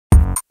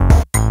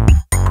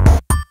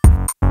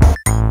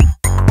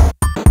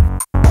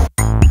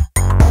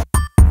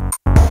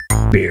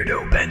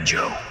Beardo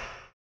Benjo.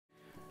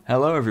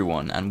 Hello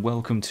everyone and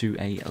welcome to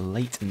a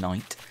late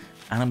night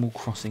Animal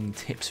Crossing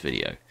tips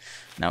video.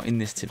 Now in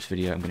this tips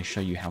video I'm going to show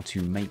you how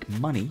to make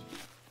money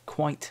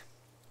quite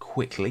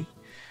quickly.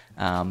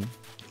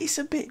 It's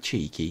a bit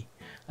cheeky,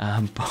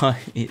 but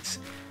it's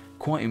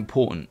quite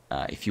important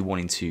if you're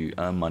wanting to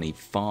earn money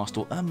fast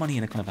or earn money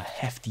in a kind of a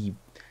hefty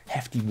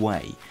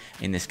way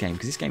in this game,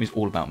 because this game is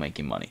all about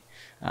making money.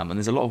 And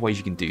there's a lot of ways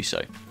you can do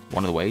so.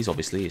 One of the ways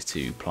obviously is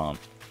to plant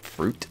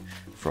fruit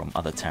from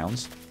other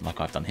towns like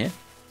I've done here,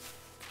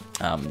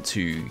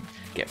 to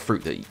get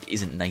fruit that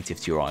isn't native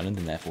to your island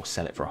and therefore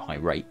sell it for a high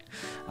rate.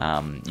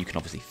 You can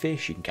obviously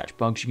fish, you can catch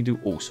bugs, you can do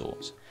all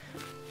sorts.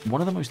 One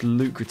of the most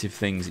lucrative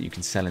things that you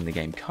can sell in the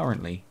game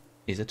currently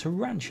is a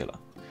tarantula.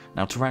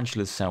 Now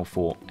tarantulas sell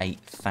for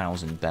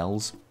 8,000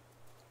 bells.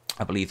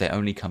 I believe they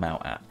only come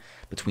out at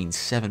between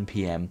 7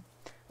 PM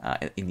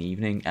in the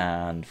evening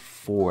and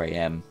 4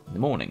 AM in the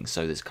morning,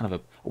 so there's kind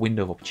of a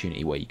window of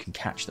opportunity where you can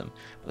catch them,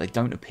 but they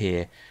don't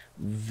appear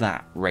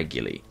that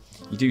regularly.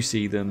 You do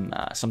see them,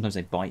 sometimes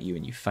they bite you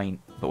and you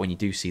faint, but when you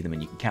do see them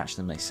and you can catch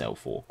them, they sell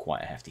for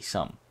quite a hefty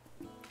sum.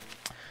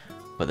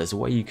 But there's a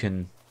way you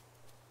can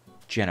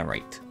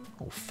generate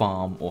or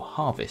farm or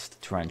harvest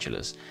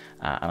tarantulas,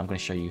 and I'm going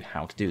to show you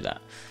how to do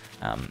that.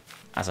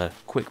 As a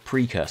quick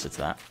precursor to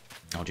that,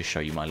 I'll just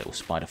show you my little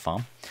spider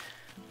farm.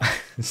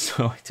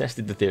 So I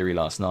tested the theory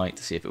last night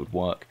to see if it would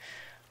work.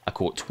 I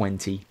caught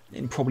 20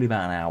 in probably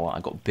about an hour. I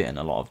got bitten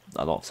a lot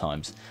of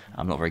times.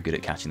 I'm not very good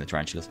at catching the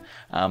tarantulas,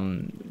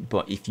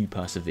 but if you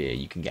persevere,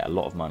 you can get a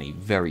lot of money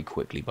very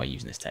quickly by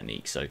using this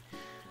technique. So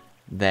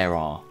there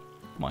are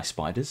my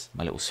spiders,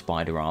 my little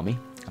spider army,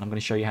 and I'm going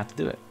to show you how to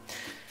do it.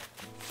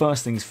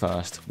 First things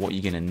first, what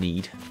you're going to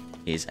need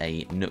is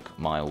a Nook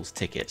Miles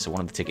ticket. So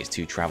one of the tickets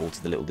to travel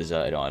to the little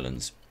deserted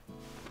islands.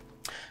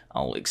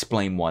 I'll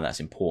explain why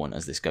that's important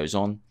as this goes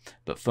on,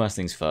 but first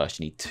things first,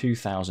 you need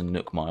 2,000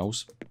 Nook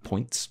Miles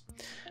points,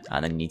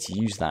 and then you need to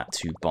use that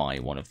to buy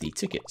one of the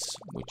tickets,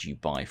 which you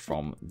buy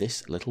from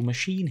this little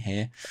machine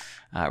here.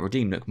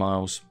 Redeem Nook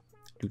Miles,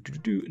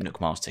 Nook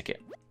Miles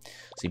ticket.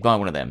 So you buy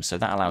one of them, so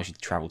that allows you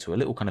to travel to a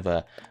little kind of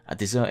a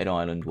deserted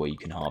island where you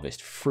can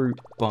harvest fruit,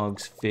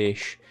 bugs,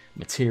 fish,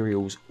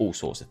 materials, all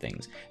sorts of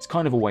things. It's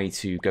kind of a way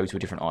to go to a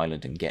different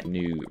island and get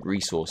new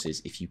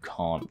resources if you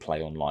can't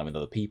play online with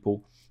other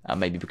people.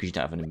 Maybe because you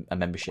don't have a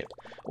membership,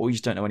 or you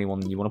just don't know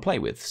anyone you want to play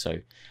with. So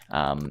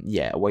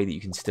yeah, a way that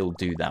you can still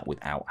do that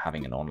without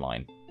having an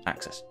online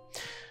access.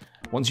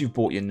 Once you've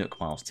bought your Nook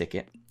Miles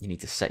ticket, you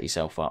need to set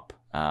yourself up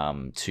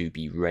to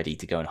be ready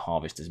to go and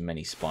harvest as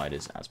many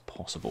spiders as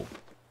possible.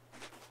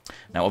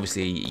 Now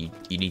obviously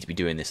you need to be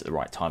doing this at the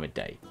right time of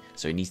day,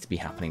 so it needs to be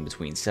happening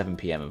between 7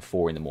 PM and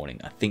 4 in the morning.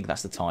 I think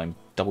that's the time.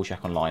 Double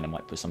check online. I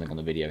might put something on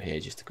the video here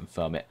just to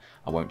confirm it.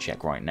 I won't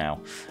check right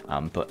now,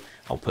 but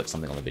I'll put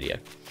something on the video.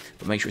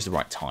 But make sure it's the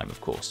right time, of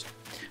course.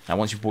 Now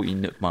once you've bought your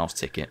Nook Miles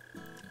ticket,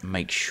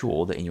 make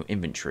sure that in your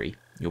inventory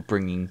you're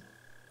bringing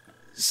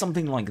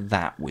something like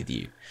that with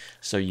you.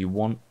 So you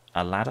want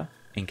a ladder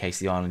in case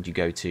the island you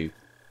go to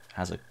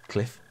has a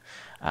cliff.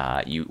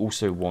 You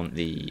also want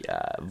the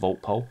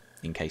vault pole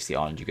in case the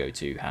island you go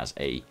to has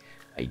a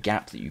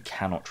gap that you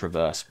cannot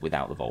traverse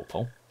without the vault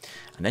pole.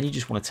 And then you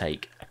just want to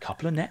take a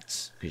couple of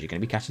nets, because you're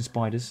going to be catching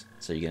spiders,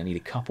 so you're going to need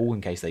a couple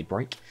in case they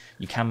break.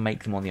 You can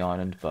make them on the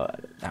island, but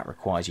that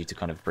requires you to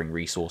kind of bring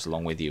resource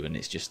along with you, and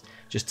it's just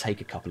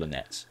take a couple of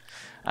nets.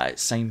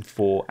 Same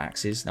for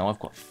axes. Now I've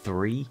got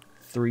 3.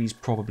 3's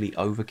probably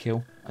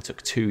overkill. I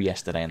took 2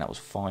 yesterday and that was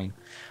fine,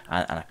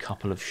 and a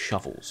couple of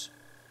shovels.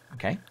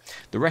 Okay,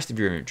 the rest of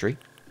your inventory,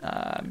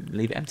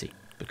 leave it empty,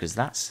 because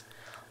that's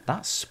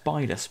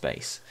spider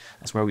space.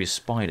 That's where all your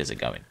spiders are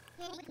going.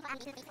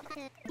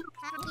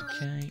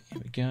 Okay,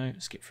 here we go.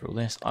 Skip through all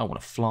this. I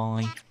want to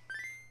fly.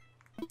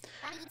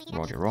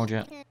 Roger,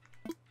 roger.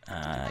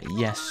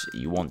 Yes,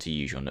 you want to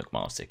use your Nook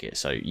Miles ticket,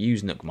 so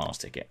use Nook Miles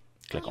ticket.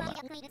 Click on that.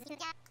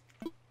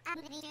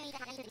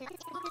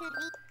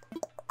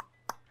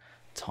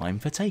 Time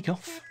for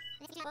takeoff.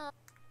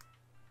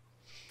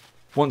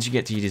 Once you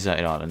get to your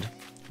deserted island,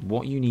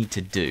 what you need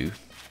to do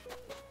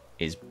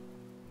is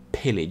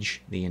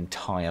pillage the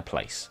entire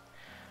place.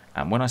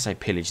 And when I say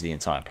pillage the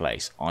entire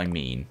place, I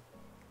mean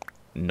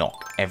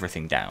knock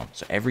everything down.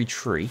 So every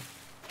tree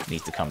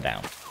needs to come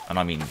down, and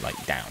I mean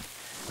like down.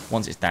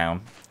 Once it's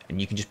down,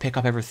 and you can just pick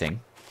up everything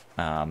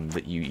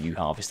that you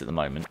harvest at the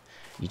moment.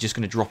 You're just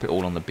going to drop it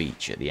all on the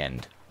beach at the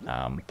end.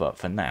 But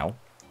for now,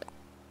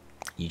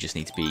 you just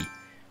need to be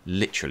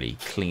literally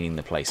cleaning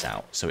the place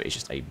out, so it's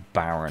just a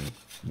barren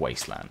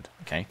wasteland.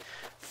 Okay,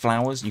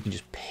 flowers, you can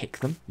just pick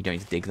them. You don't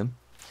need to dig them.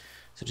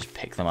 So just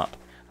pick them up.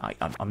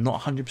 I'm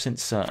not 100%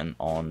 certain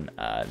on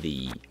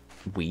the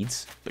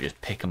weeds, but just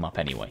pick them up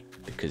anyway,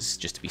 because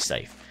just to be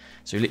safe.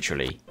 So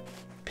literally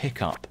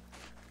pick up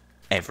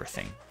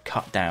everything.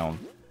 Cut down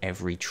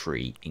every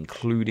tree,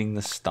 including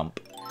the stump,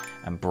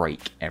 and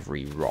break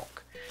every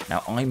rock.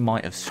 Now I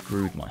might have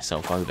screwed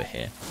myself over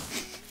here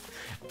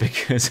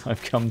because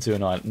I've come to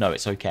an island. No,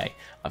 it's okay.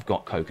 I've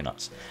got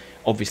coconuts.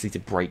 Obviously, to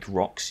break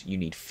rocks, you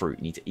need fruit.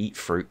 You need to eat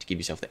fruit to give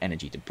yourself the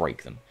energy to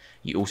break them.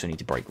 You also need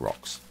to break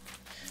rocks.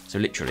 So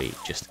literally,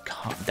 just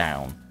cut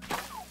down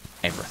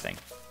everything.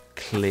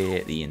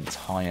 Clear the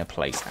entire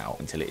place out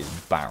until it is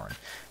barren.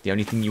 The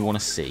only thing you want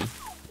to see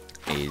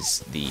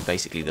is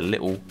basically the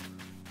little...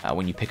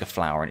 when you pick a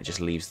flower and it just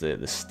leaves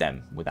the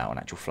stem without an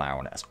actual flower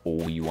on it. That's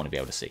all you want to be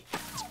able to see.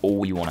 That's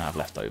all you want to have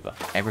left over.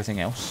 Everything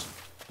else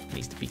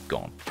needs to be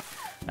gone.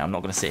 Now, I'm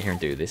not going to sit here and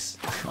do this.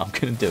 I'm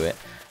going to do it,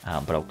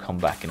 but I'll come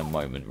back in a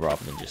moment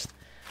rather than just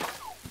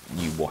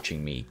you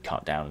watching me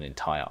cut down an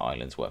entire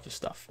island's worth of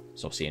stuff.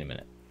 So I'll see you in a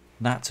minute.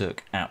 That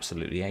took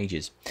absolutely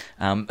ages.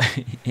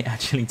 It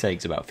actually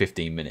takes about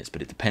 15 minutes,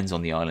 but it depends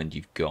on the island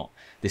you've got.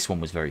 This one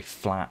was very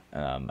flat,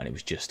 and it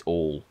was just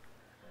all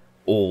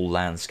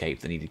landscape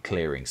that needed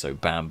clearing, so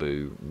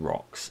bamboo,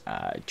 rocks,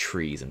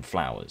 trees and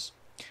flowers.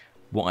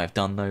 What I've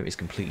done though is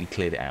completely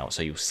cleared it out,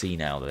 so you'll see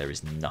now that there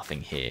is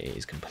nothing here. It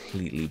is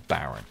completely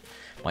barren.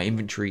 My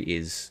inventory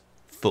is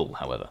full,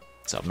 however,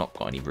 so I've not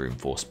got any room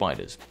for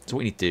spiders. So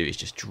what you need to do is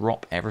just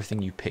drop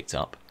everything you picked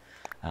up,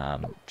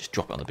 just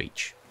drop it on the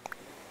beach.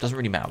 Doesn't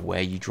really matter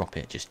where you drop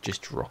it,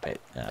 just drop it.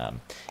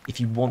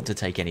 If you want to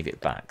take any of it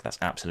back, that's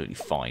absolutely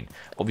fine.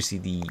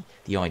 Obviously,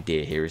 the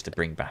idea here is to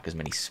bring back as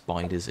many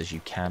spiders as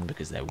you can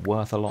because they're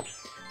worth a lot.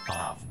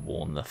 Oh, I've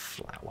worn the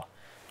flower.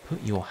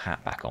 Put your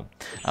hat back on.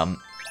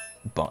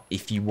 But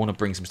if you want to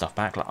bring some stuff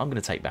back, like I'm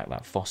going to take back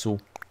that fossil,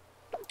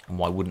 and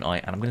why wouldn't I?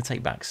 And I'm going to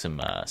take back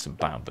some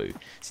bamboo.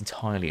 It's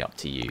entirely up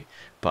to you.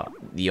 But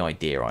the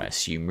idea, I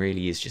assume,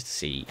 really is just to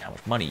see how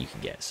much money you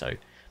can get. So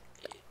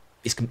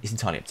it's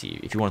entirely up to you.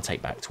 If you want to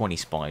take back 20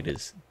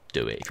 spiders,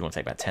 do it. If you want to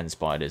take back 10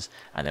 spiders,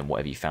 and then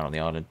whatever you found on the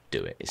island,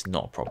 do it. It's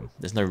not a problem.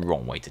 There's no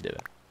wrong way to do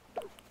it.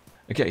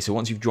 Okay, so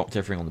once you've dropped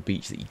everything on the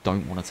beach that you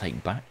don't want to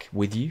take back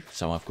with you,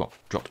 so I've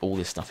dropped all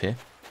this stuff here,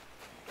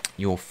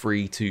 you're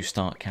free to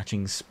start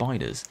catching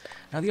spiders.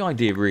 Now, the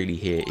idea really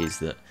here is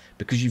that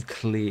because you've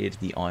cleared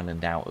the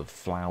island out of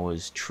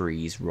flowers,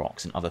 trees,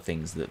 rocks, and other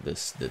things that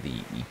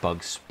the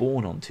bugs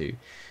spawn onto,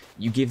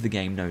 you give the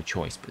game no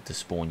choice but to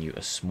spawn you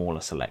a smaller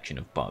selection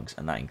of bugs,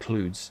 and that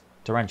includes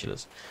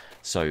tarantulas.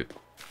 So,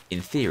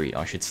 in theory,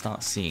 I should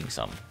start seeing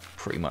some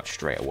pretty much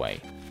straight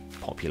away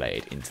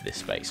populated into this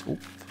space. Oh,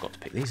 forgot to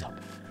pick these up.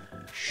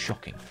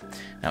 Shocking.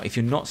 Now, if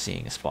you're not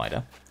seeing a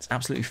spider, it's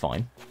absolutely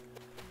fine.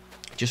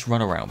 Just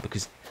run around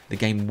because the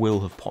game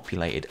will have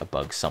populated a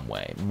bug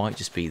somewhere. It might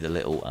just be the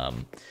little,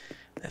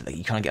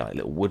 you kind of get like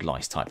little wood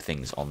lice type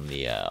things on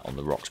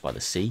the rocks by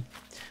the sea.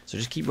 So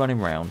just keep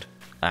running around.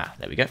 Ah,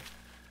 there we go.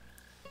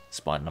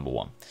 Spider number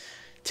 1.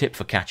 Tip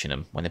for catching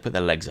them: when they put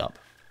their legs up,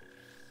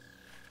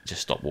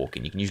 just stop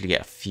walking. You can usually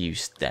get a few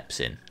steps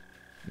in,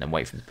 and then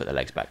wait for them to put their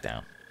legs back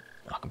down.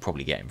 I can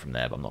probably get him from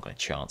there, but I'm not going to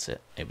chance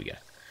it. Here we go.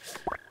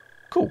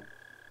 Cool.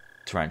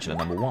 Tarantula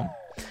number 1.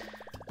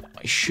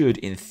 I should,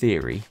 in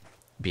theory,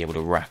 be able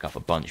to rack up a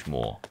bunch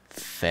more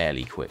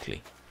fairly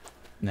quickly.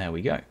 There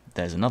we go.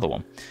 There's another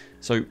one.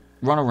 So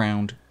run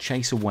around,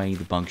 chase away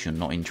the bugs you're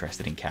not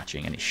interested in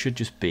catching, and it should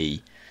just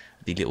be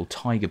the little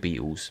tiger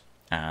beetles.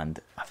 And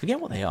I forget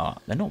what they are.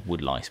 They're not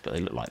wood lice, but they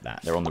look like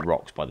that. They're on the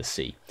rocks by the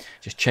sea.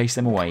 Just chase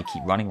them away,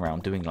 keep running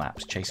around, doing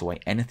laps, chase away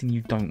anything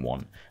you don't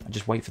want, and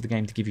just wait for the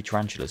game to give you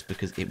tarantulas,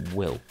 because it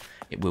will.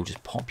 It will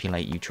just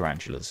populate you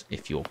tarantulas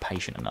if you're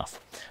patient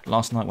enough.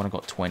 Last night when I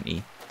got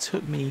 20,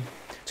 took me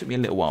a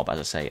little while, but as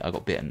I say, I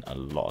got bitten a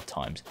lot of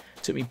times.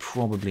 It took me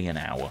probably an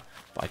hour,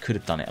 but I could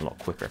have done it a lot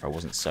quicker if I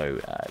wasn't so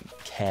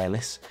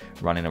careless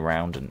running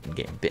around and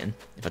getting bitten.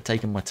 If I'd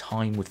taken my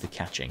time with the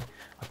catching,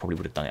 I probably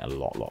would have done it a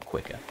lot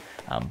quicker.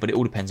 But it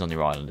all depends on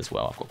your island as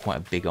well. I've got quite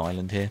a big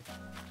island here.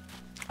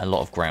 A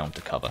lot of ground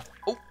to cover.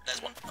 Oh,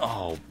 there's one.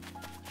 Oh,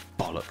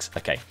 bollocks.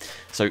 Okay,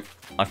 so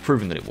I've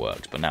proven that it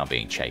works, but now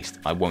being chased,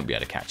 I won't be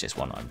able to catch this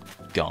one. I'm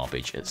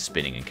garbage at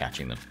spinning and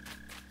catching them.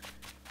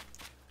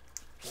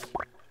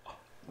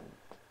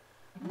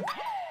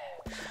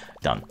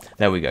 Done.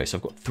 There we go. So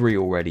I've got 3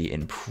 already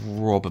in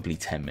probably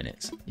 10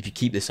 minutes. If you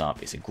keep this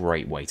up, it's a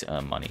great way to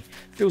earn money.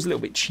 Feels a little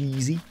bit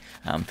cheesy.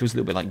 Feels a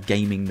little bit like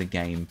gaming the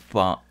game,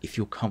 but if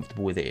you're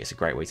comfortable with it, it's a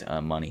great way to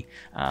earn money.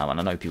 And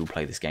I know people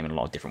play this game in a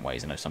lot of different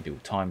ways. I know some people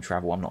time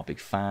travel. I'm not a big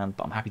fan,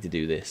 but I'm happy to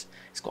do this.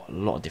 It's got a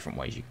lot of different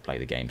ways you can play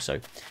the game. So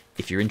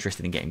if you're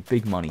interested in getting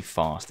big money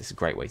fast, it's a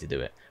great way to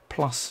do it.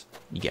 Plus,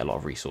 you get a lot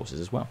of resources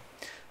as well.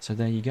 So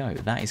there you go.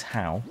 That is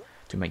how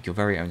to make your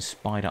very own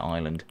spider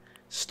island,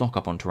 stock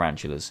up on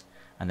tarantulas,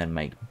 and then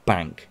make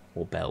bank,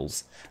 or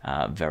bells,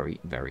 very,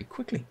 very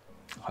quickly.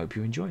 I hope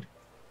you enjoyed.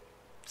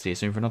 See you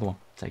soon for another one.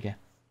 Take care.